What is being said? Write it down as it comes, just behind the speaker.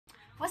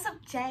What's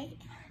up, Jay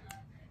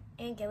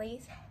and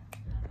Gillies?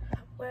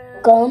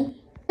 Welcome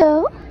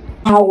to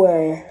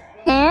our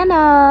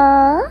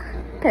channel.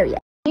 Period.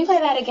 Can you play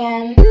that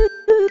again?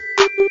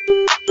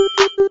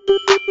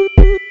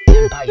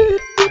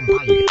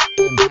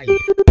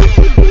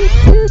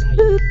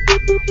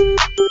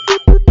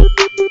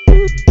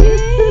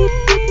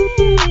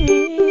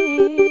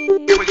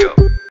 Here we go.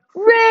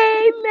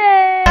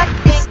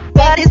 Remix.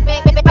 Body's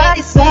breathing,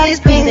 body's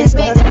breathing,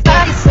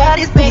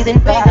 body's breathing,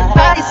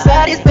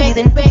 body's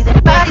breathing,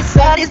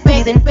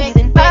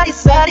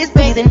 body's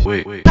breathing,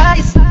 Wait. Hey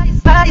guys,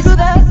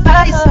 welcome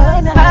back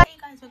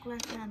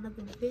to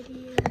another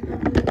video.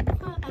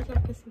 As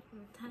y'all can see from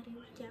the title,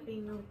 y'all already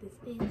know what this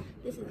is.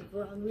 This is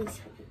Vlogmas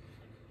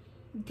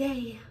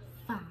Day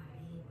 5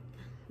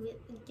 with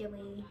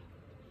Gilly.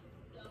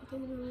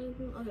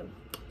 Okay,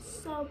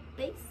 so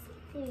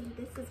basically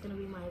this is gonna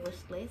be my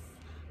wish list,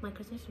 my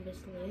Christmas wish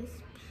list.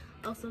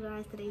 Also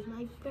guys, today's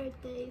my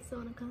birthday, so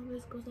in the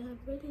comments go say happy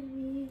birthday to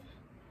me.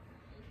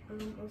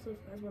 Also if you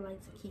guys would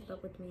like to keep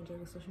up with me and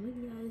Jayla's social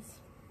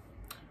medias,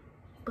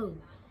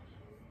 boom,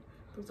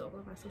 those are all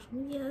of our social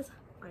medias.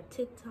 Our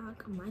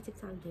TikTok, my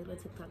TikTok, Jayla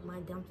TikTok, my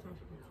Jayla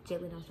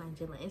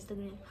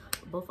Instagram.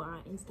 Both are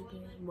our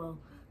Instagram, well,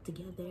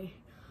 together.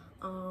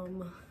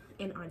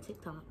 And our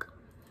TikTok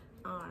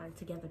are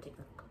together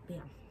TikTok. But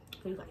yeah,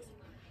 for you guys.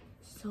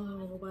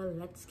 So well,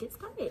 let's get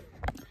started.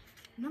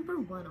 Number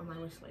 1 on my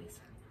wish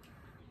list.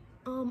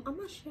 I'm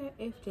not sure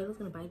if Jayla's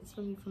gonna buy this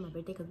for me for my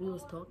birthday because we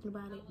was talking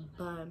about it,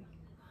 but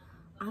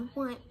I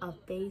want a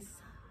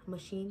face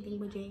machine thing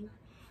with Jay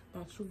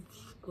that you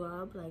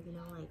scrub, like, you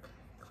know, like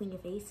clean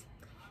your face.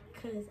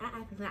 Cause I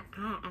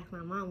asked my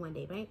mom one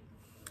day, right?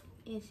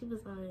 And she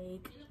was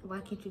like, why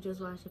can't you just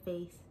wash your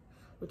face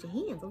with your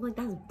hands? I was like,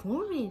 that's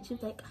boring. She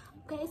was like,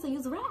 okay, so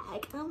use a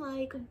rag. I'm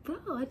like, bro,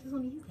 I just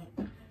want to use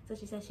that. So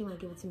she said she might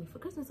give it to me for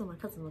Christmas, so my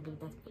cousin will give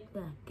that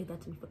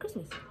to me for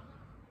Christmas.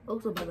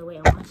 Also, by the way,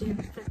 I'm watching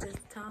Princess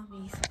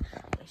Tommy's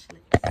wish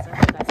list. So you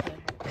guys hear.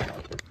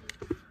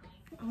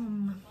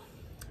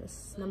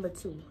 This number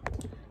 2.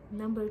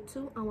 Number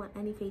 2, I want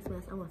any face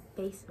mask. I want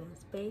face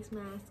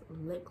mask,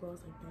 lip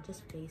gloss, like that.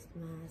 Just face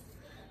mask,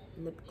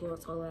 lip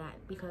gloss, all of that.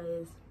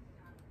 Because,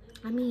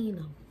 I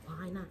mean,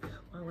 why not?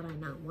 Why would I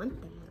not want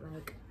that?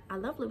 Like, I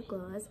love lip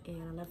gloss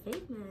and I love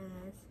face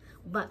masks.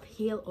 But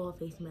peel off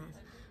face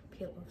masks.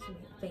 Peel off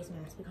face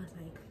masks because,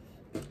 like,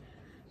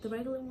 the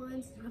regular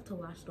ones, you have to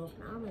wash it off.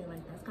 And I don't really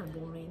like that. It's kind of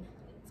boring.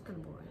 It's kind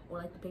of boring. Or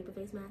like the paper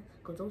face mask,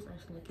 because those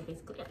actually make your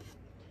face clear.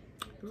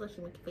 Those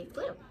actually make your face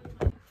clear.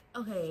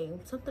 Okay,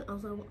 something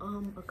else.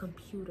 A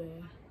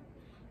computer,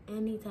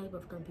 any type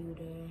of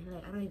computer.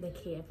 Like, I don't even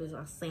care if it's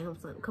a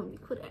Samsung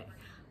computer.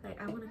 Like,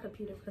 I want a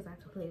computer because I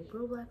can play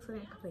Roblox on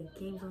it. I can play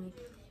games on it,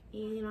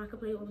 and you know, I could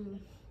play you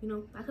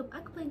know, I could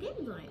play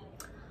games on it.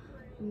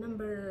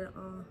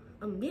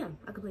 Yeah,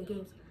 I could play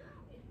games.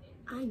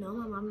 I know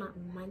my mom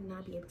might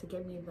not be able to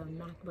get me the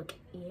MacBook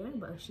Air,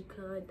 but if she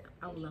could,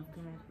 I would love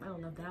that. I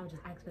would love that. I would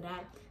just ask for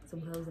that,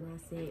 some clothes, and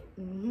that's it.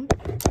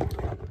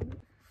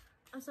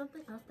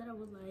 Something else that I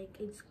would like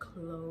is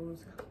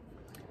clothes.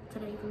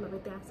 Today for my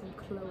birthday, I have some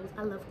clothes.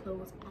 I love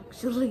clothes,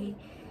 actually.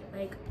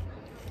 Like,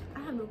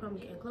 I have no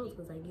problem getting clothes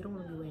because, like, you don't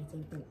want to be wearing the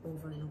same thing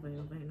over and over and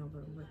over and over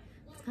and over.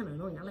 It's kind of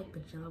annoying. I like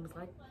pajamas.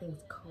 I like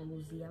things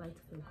cozy. I like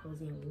to feel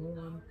cozy and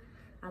warm.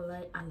 I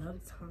love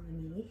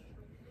Tommy.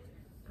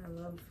 I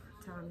love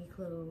Tommy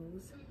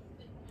clothes.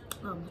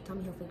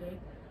 Tommy Hilfiger.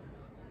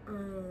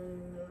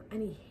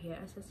 Any hair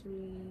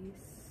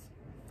accessories.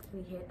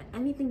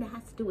 Anything that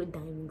has to do with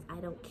diamonds, I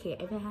don't care.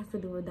 If it has to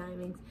do with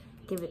diamonds,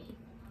 give it.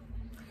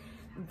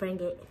 Bring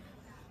it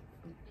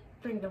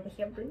over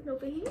here.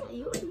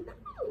 You already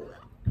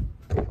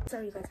know.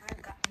 Sorry guys, I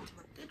got into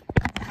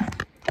my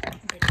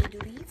birthday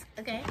duties.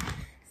 Okay,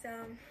 so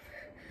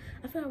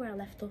I forgot where I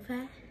left off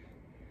at,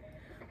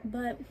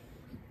 but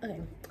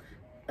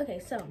okay.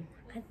 So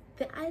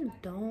I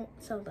don't.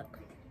 So look,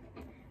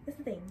 this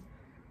is the thing.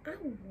 I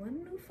want a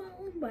new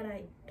phone, but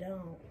I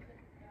don't.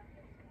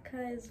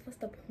 Cause what's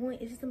the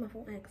point? It's just that my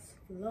phone acts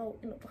slow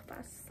and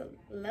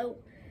slow.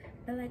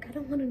 But like, I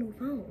don't want a new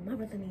phone. My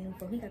brother needs a new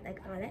phone. He got that.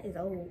 Oh, that is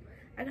old.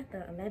 I got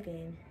the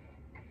 11.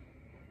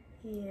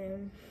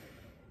 And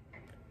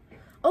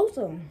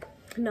also,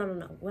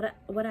 no.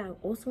 What I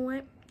also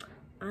want,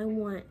 I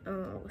want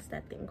what's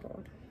that thing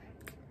called?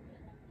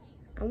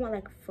 I want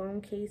like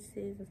phone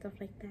cases and stuff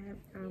like that.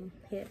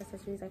 Hair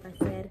accessories, like I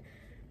said.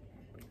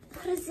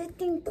 What is that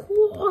thing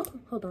called?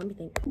 Hold on, let me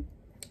think.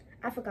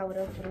 I forgot what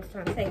I was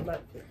trying to say,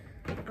 but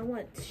I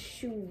want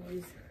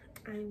shoes.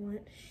 I want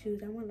a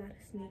lot of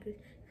sneakers.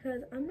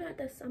 Because I'm not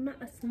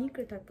a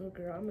sneaker type of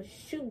girl. I'm a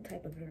shoe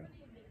type of girl.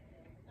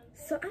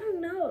 So I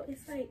don't know.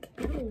 It's like,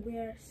 I don't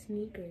wear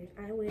sneakers.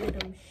 I wear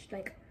them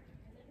like,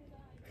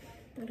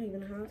 I don't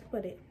even know how to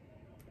put it.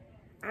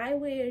 I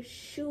wear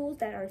shoes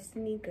that are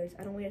sneakers.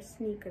 I don't wear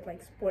sneakers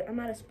like sport. I'm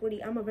not a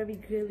sporty. I'm a very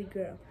girly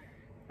girl.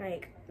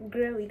 Like,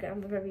 girly girl.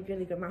 I'm a very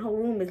girly girl. My whole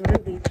room is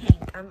literally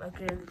pink. I'm a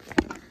girly girl.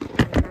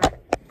 I'm not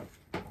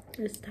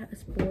this type of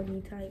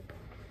sporty type,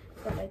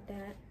 stuff like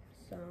that.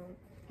 So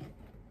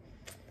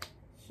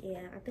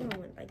Yeah, I think I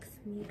want like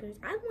sneakers.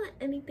 I want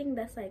anything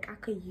that's like I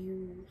could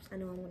use. I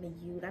know I want to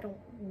use. I don't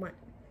want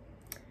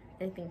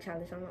anything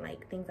childish. I want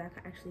like things I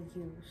could actually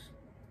use.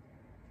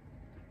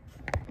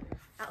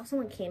 I also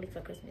want candy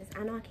for Christmas.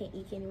 I know I can't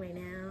eat candy right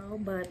now,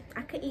 but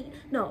I could eat.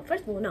 No,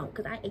 first of all, no,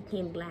 because I ate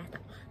candy last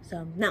time.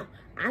 So no,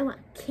 I want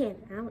candy.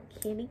 I want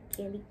candy,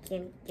 candy,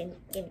 candy, candy,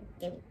 candy,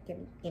 candy,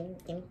 candy, candy,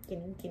 candy,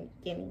 candy,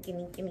 candy,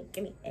 candy, candy,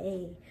 candy,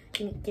 ay,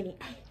 candy, candy,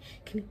 ay,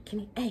 candy,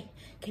 candy, ay,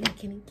 candy,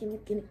 candy, candy,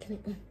 candy,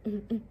 candy.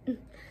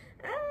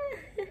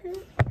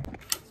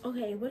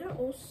 Okay, what I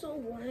also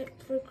want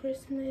for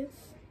Christmas.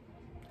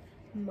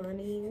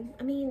 Money.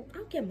 I mean,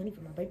 I'll get money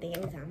for my birthday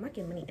anytime. I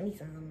get money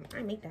anytime.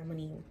 I make that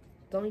money.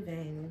 Don't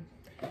even.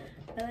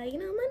 But like, you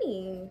know,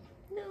 money.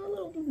 You know, a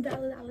little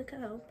dollar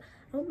cow.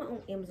 I want my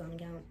own Amazon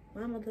account.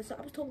 My mother, so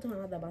I was talking to my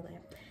mother about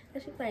that.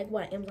 And she's like,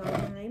 what, Amazon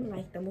Prime?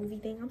 Like the movie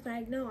thing? I'm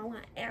like, no, I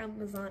want an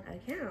Amazon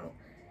account.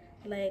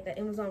 Like the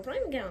Amazon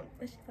Prime account.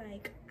 And she's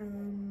like,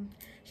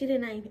 she did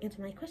not even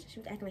answer my question. She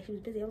was acting like she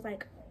was busy. I was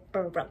like,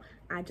 bro,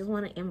 I just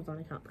want an Amazon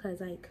account because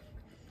like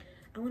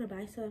I want to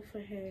buy stuff for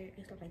her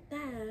and stuff like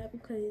that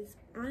because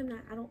I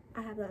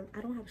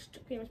don't have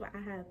strict parents, but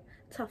I have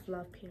tough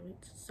love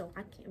parents, so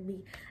I can't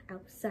be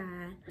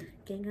outside,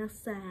 getting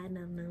outside.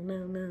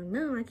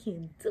 No, I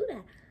can't do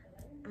that.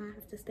 I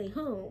have to stay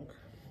home.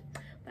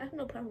 But I have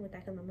no problem with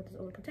that because my mother's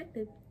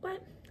overprotective,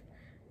 but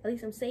at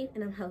least I'm safe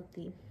and I'm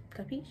healthy.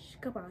 Capiche?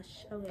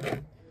 Kaposh.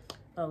 Okay.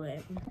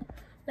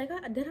 Like,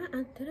 did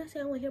I say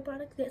I want hair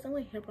products? Yes, I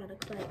want hair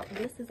products. Like,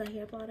 this is a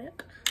hair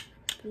product.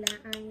 Flat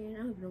iron. I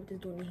don't even know what this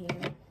is doing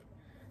here.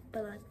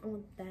 But like, I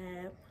want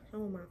that. I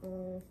want my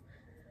own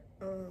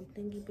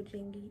thingy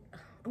bajingy.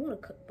 I want a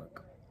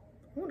cookbook.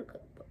 I want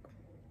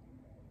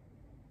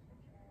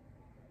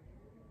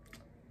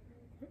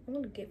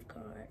a gift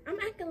card. I'm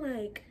acting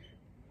like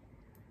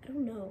I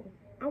don't know.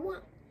 I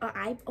want an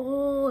iPad.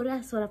 Oh,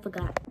 that's what I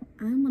forgot.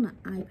 I want an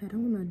iPad. I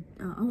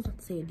was about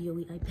to say a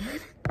DOE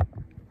iPad.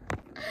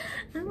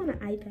 I want an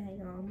iPad,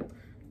 y'all.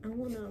 I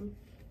want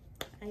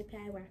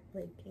iPad where I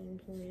play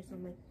games on or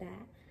something like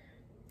that.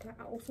 But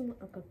I also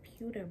want a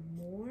computer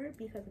more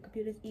because the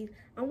computer's easy.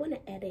 I want to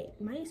edit.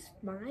 My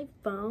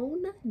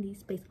phone needs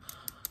space.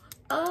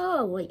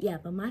 Oh wait, yeah,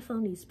 but my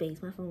phone needs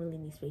space. My phone really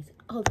needs space.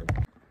 Hold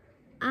on.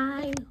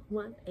 I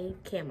want a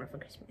camera for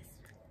Christmas.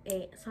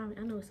 Sorry,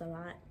 I know it's a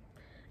lot.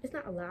 It's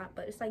not a lot,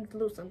 but it's like a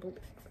little simple.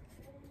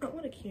 I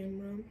want a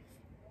camera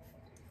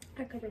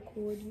I can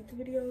record YouTube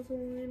videos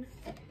on.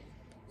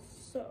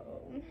 So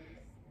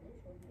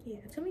yeah,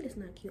 tell me that's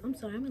not cute. I'm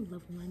sorry, I'm in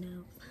love with my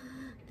nails.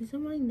 These are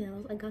my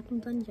nails. I got them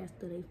done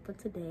yesterday for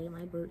today,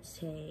 my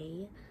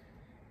birthday.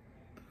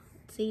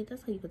 See,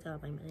 that's how you can tell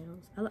by my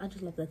nails. I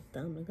just love the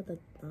thumb. Look at the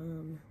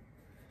thumb.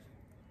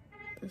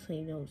 That's how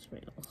you know it's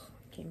real.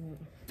 Okay.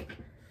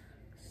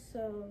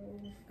 So,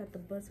 got the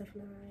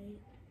butterfly.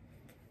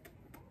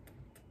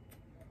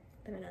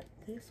 Then I got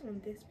this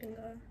on this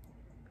finger.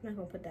 I'm not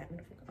gonna put that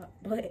middle finger up,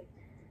 but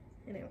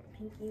anyway,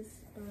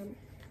 pinkies.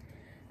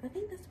 I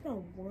think that's what I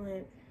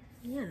want.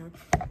 Yeah.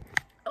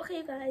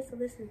 Okay guys, so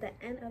this is the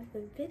end of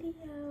the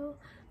video.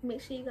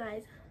 Make sure you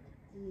guys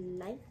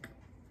like,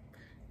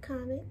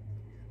 comment,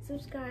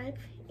 subscribe,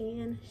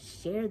 and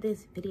share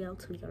this video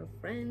to your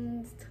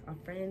friends, to a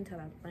friend, to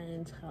a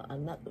friend, to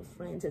another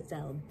friend, to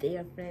tell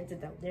their friend, to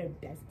tell their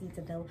bestie,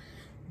 to tell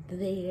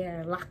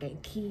their lock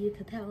and key,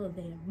 to tell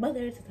their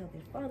mother, to tell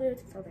their father,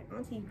 to tell their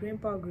auntie,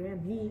 grandpa,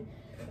 grammy,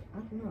 I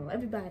don't know,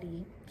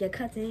 everybody, your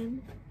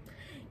cousin.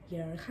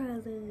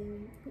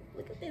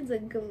 Look at this, a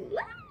glow.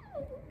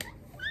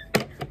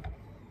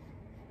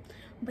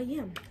 But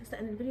yeah, that's the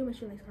end of the video. Make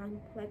sure you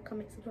like,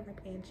 comment, subscribe,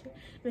 and share.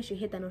 Make sure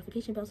you hit that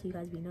notification bell so you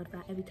guys be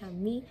notified every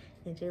time me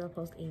and Jayla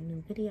post a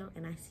new video.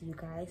 And I see you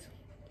guys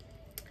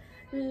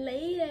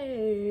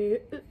later.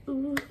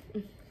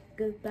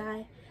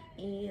 Goodbye,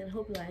 and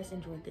hope you guys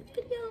enjoyed this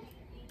video.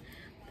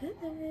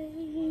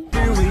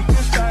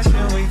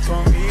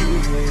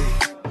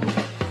 Bye.